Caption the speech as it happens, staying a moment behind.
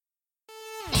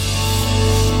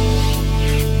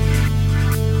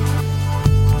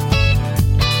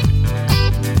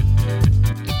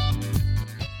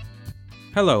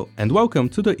Hello and welcome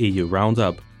to the EU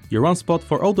Roundup, your one spot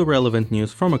for all the relevant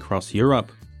news from across Europe.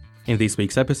 In this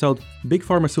week's episode, big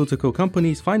pharmaceutical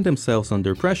companies find themselves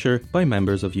under pressure by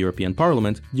members of European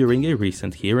Parliament during a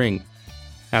recent hearing.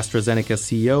 AstraZeneca's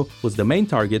CEO was the main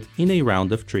target in a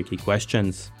round of tricky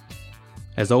questions.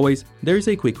 As always, there is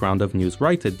a quick round of news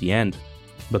right at the end.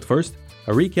 But first,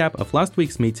 a recap of last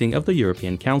week's meeting of the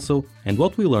European Council and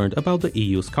what we learned about the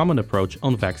EU's common approach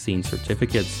on vaccine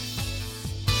certificates.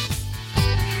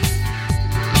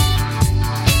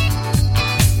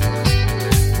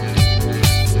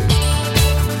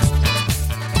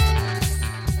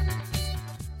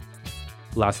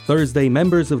 Last Thursday,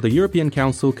 members of the European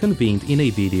Council convened in a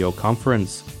video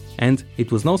conference, and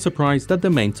it was no surprise that the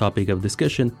main topic of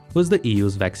discussion was the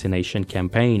EU's vaccination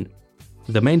campaign.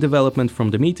 The main development from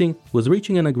the meeting was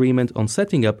reaching an agreement on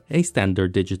setting up a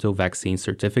standard digital vaccine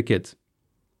certificate.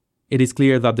 It is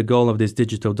clear that the goal of this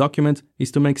digital document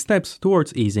is to make steps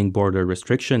towards easing border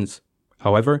restrictions.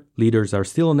 However, leaders are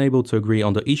still unable to agree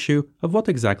on the issue of what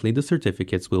exactly the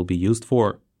certificates will be used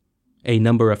for. A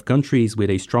number of countries with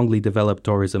a strongly developed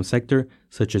tourism sector,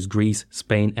 such as Greece,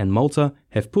 Spain and Malta,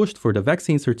 have pushed for the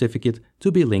vaccine certificate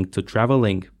to be linked to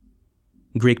traveling.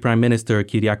 Greek Prime Minister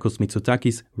Kyriakos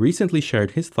Mitsotakis recently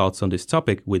shared his thoughts on this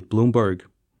topic with Bloomberg.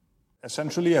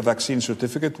 Essentially, a vaccine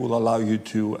certificate will allow you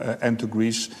to enter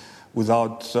Greece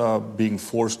without being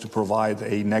forced to provide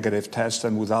a negative test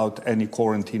and without any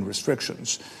quarantine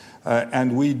restrictions.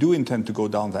 And we do intend to go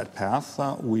down that path.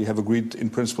 We have agreed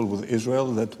in principle with Israel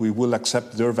that we will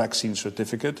accept their vaccine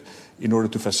certificate in order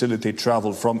to facilitate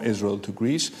travel from Israel to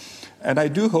Greece. And I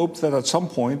do hope that at some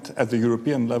point at the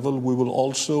European level we will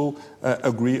also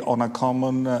agree on a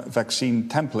common vaccine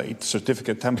template,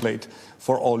 certificate template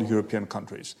for all European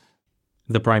countries.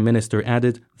 The Prime Minister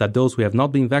added that those who have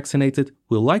not been vaccinated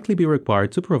will likely be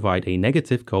required to provide a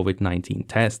negative COVID-19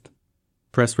 test.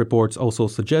 Press reports also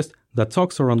suggest that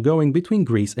talks are ongoing between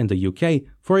Greece and the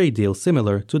UK for a deal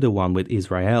similar to the one with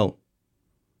Israel.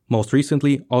 Most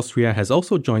recently, Austria has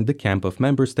also joined the camp of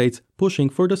member states pushing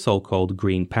for the so-called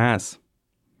Green Pass.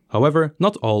 However,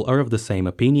 not all are of the same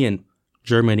opinion.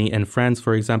 Germany and France,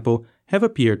 for example, have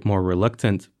appeared more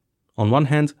reluctant. On one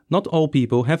hand, not all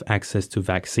people have access to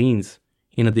vaccines.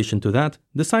 In addition to that,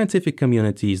 the scientific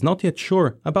community is not yet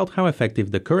sure about how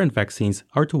effective the current vaccines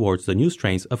are towards the new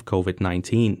strains of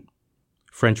COVID-19.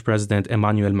 French President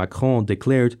Emmanuel Macron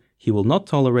declared he will not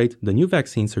tolerate the new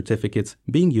vaccine certificates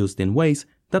being used in ways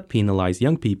that penalize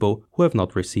young people who have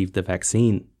not received the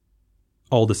vaccine.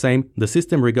 All the same, the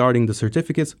system regarding the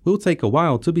certificates will take a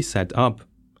while to be set up,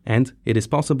 and it is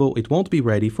possible it won't be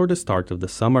ready for the start of the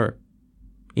summer.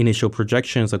 Initial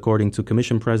projections, according to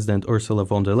Commission President Ursula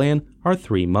von der Leyen, are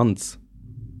 3 months.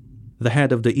 The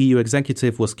head of the EU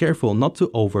executive was careful not to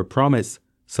overpromise,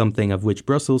 something of which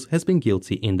Brussels has been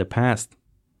guilty in the past.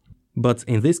 But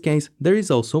in this case, there is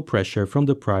also pressure from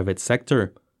the private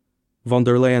sector. Von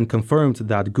der Leyen confirmed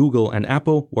that Google and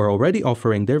Apple were already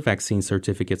offering their vaccine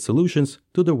certificate solutions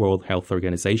to the World Health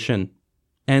Organization.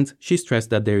 And she stressed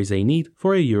that there is a need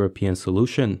for a European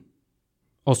solution.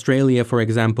 Australia, for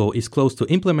example, is close to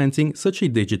implementing such a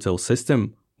digital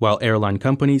system, while airline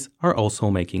companies are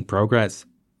also making progress.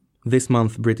 This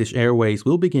month, British Airways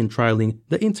will begin trialling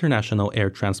the International Air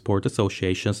Transport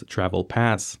Association's Travel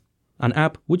Pass, an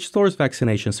app which stores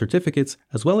vaccination certificates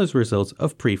as well as results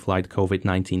of pre-flight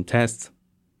COVID-19 tests.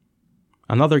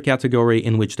 Another category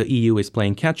in which the EU is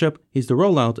playing catch-up is the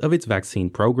rollout of its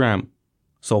vaccine program.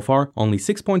 So far, only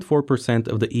 6.4%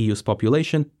 of the EU's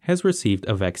population has received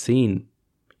a vaccine.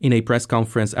 In a press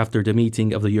conference after the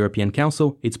meeting of the European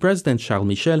Council, its president Charles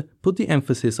Michel put the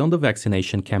emphasis on the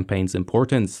vaccination campaign's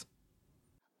importance.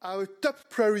 Our top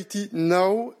priority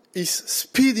now is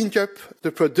speeding up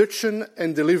the production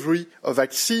and delivery of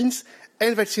vaccines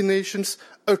and vaccinations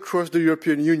across the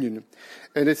European Union.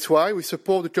 And that's why we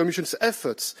support the Commission's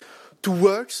efforts to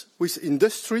work with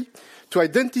industry to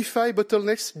identify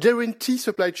bottlenecks, guarantee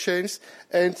supply chains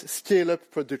and scale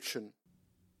up production.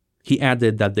 He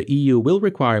added that the EU will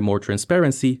require more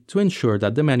transparency to ensure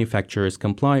that the manufacturers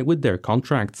comply with their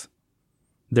contracts.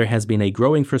 There has been a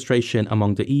growing frustration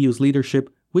among the EU's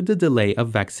leadership with the delay of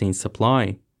vaccine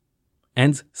supply.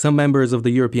 And some members of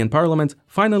the European Parliament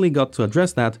finally got to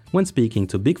address that when speaking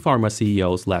to big pharma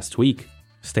CEOs last week.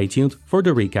 Stay tuned for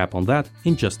the recap on that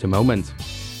in just a moment.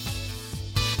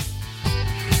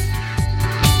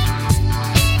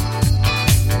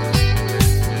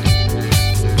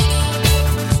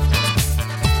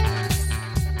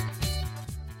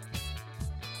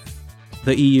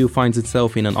 The EU finds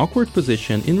itself in an awkward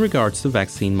position in regards to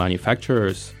vaccine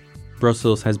manufacturers.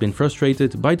 Brussels has been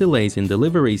frustrated by delays in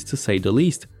deliveries, to say the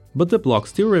least, but the bloc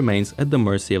still remains at the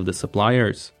mercy of the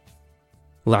suppliers.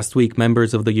 Last week,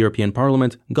 members of the European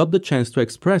Parliament got the chance to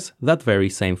express that very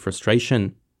same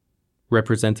frustration.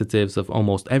 Representatives of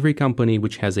almost every company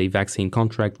which has a vaccine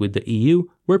contract with the EU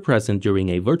were present during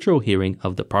a virtual hearing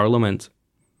of the Parliament.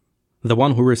 The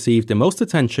one who received the most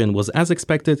attention was, as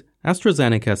expected,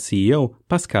 AstraZeneca's CEO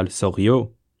Pascal Soriot.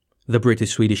 The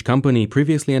British-Swedish company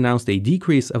previously announced a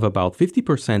decrease of about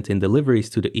 50% in deliveries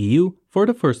to the EU for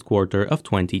the first quarter of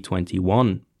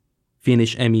 2021.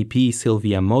 Finnish MEP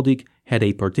Silvia Modig had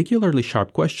a particularly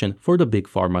sharp question for the Big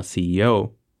Pharma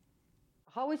CEO.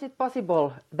 How is it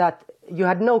possible that you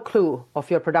had no clue of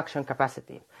your production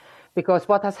capacity? Because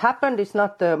what has happened is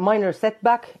not a minor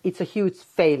setback, it's a huge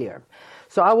failure.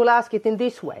 So I will ask it in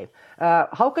this way.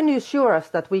 How can you assure us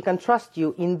that we can trust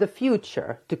you in the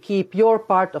future to keep your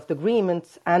part of the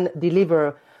agreements and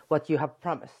deliver what you have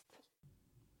promised?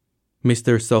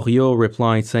 Mr. Soriot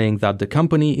replied saying that the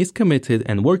company is committed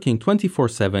and working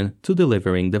 24/7 to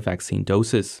delivering the vaccine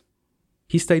doses.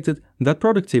 He stated that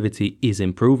productivity is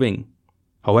improving.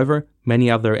 However, many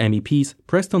other MEPs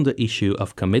pressed on the issue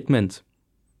of commitment.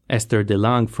 Esther de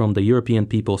Lange from the European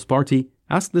People's Party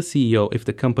asked the CEO if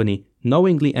the company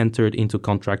knowingly entered into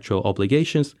contractual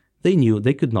obligations they knew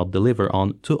they could not deliver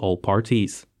on to all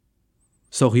parties.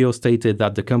 Soriot stated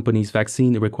that the company's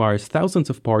vaccine requires thousands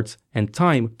of parts and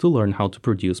time to learn how to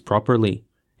produce properly,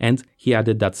 and he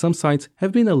added that some sites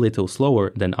have been a little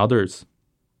slower than others.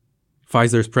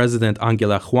 Pfizer's president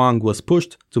Angela Huang was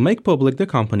pushed to make public the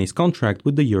company's contract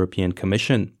with the European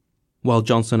Commission, while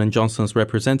Johnson & Johnson's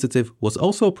representative was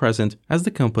also present as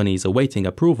the company is awaiting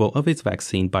approval of its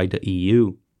vaccine by the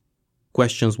EU.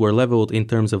 Questions were leveled in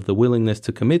terms of the willingness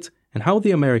to commit and how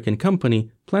the American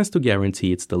company plans to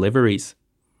guarantee its deliveries.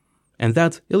 And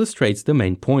that illustrates the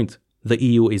main point. The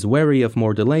EU is wary of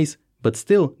more delays, but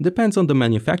still depends on the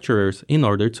manufacturers in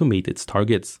order to meet its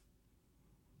targets.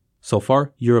 So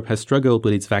far, Europe has struggled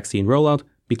with its vaccine rollout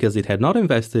because it had not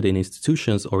invested in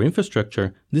institutions or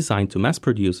infrastructure designed to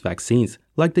mass-produce vaccines,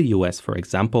 like the US, for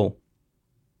example.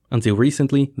 Until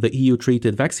recently, the EU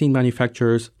treated vaccine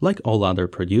manufacturers like all other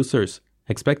producers,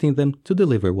 expecting them to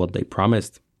deliver what they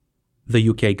promised. The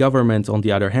UK government, on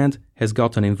the other hand, has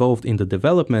gotten involved in the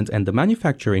development and the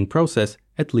manufacturing process,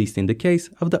 at least in the case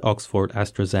of the Oxford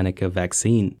AstraZeneca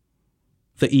vaccine.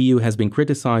 The EU has been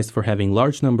criticized for having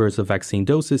large numbers of vaccine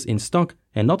doses in stock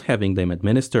and not having them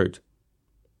administered.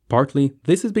 Partly,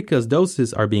 this is because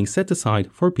doses are being set aside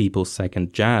for people's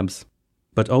second jabs,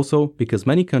 but also because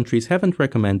many countries haven't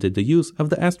recommended the use of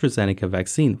the AstraZeneca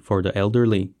vaccine for the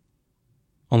elderly.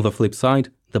 On the flip side,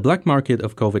 the black market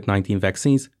of COVID-19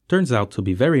 vaccines turns out to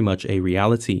be very much a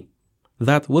reality.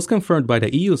 That was confirmed by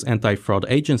the EU's anti-fraud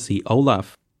agency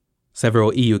OLAF.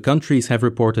 Several EU countries have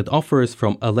reported offers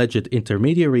from alleged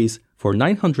intermediaries for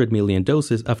 900 million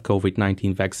doses of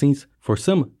COVID-19 vaccines for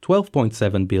some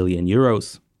 12.7 billion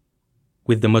euros.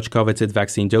 With the much coveted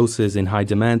vaccine doses in high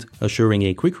demand, assuring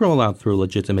a quick rollout through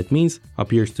legitimate means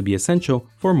appears to be essential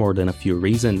for more than a few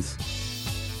reasons.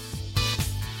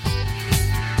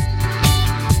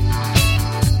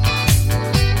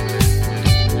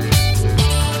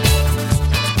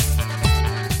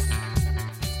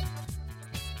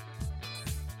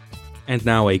 And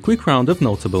now a quick round of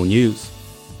notable news.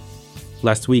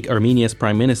 Last week, Armenia's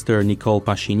Prime Minister Nikol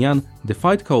Pashinyan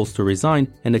defied calls to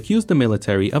resign and accused the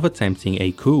military of attempting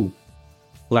a coup.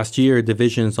 Last year,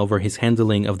 divisions over his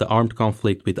handling of the armed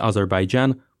conflict with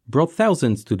Azerbaijan brought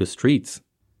thousands to the streets.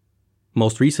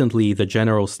 Most recently, the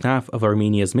General Staff of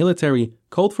Armenia's military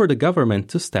called for the government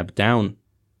to step down.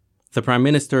 The Prime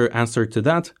Minister answered to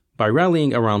that by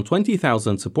rallying around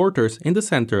 20,000 supporters in the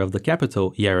center of the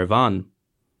capital, Yerevan.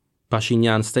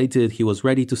 Pashinyan stated he was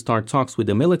ready to start talks with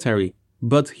the military,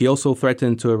 but he also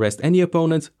threatened to arrest any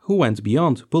opponent who went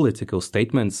beyond political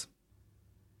statements.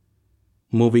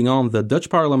 Moving on, the Dutch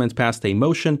parliament passed a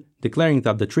motion declaring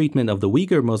that the treatment of the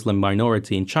Uyghur Muslim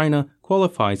minority in China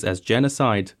qualifies as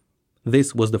genocide.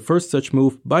 This was the first such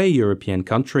move by a European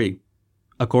country.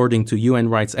 According to UN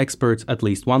rights experts, at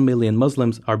least 1 million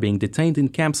Muslims are being detained in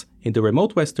camps in the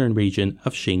remote western region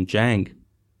of Xinjiang.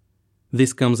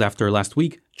 This comes after last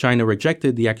week, China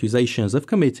rejected the accusations of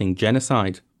committing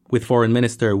genocide, with Foreign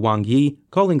Minister Wang Yi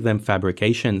calling them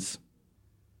fabrications.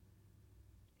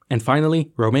 And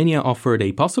finally, Romania offered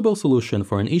a possible solution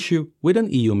for an issue with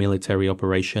an EU military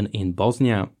operation in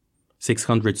Bosnia.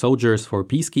 600 soldiers for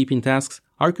peacekeeping tasks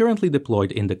are currently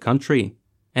deployed in the country.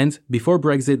 And before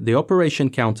Brexit, the operation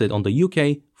counted on the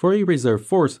UK for a reserve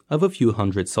force of a few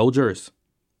hundred soldiers.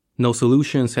 No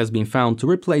solutions has been found to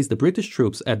replace the British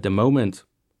troops at the moment.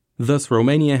 Thus,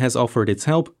 Romania has offered its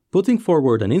help putting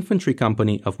forward an infantry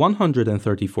company of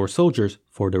 134 soldiers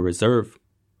for the reserve.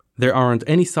 There aren't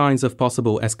any signs of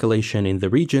possible escalation in the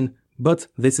region, but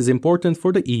this is important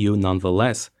for the EU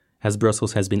nonetheless, as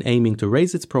Brussels has been aiming to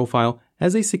raise its profile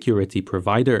as a security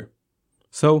provider.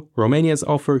 So, Romania's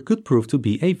offer could prove to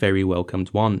be a very welcomed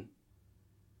one.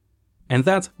 And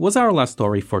that was our last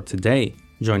story for today.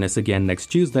 Join us again next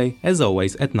Tuesday, as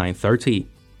always, at 9:30.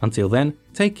 Until then,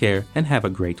 take care and have a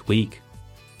great week.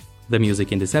 The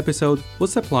music in this episode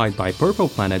was supplied by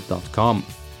purpleplanet.com.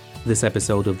 This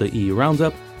episode of the EU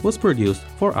Roundup was produced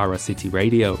for Ara City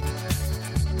Radio.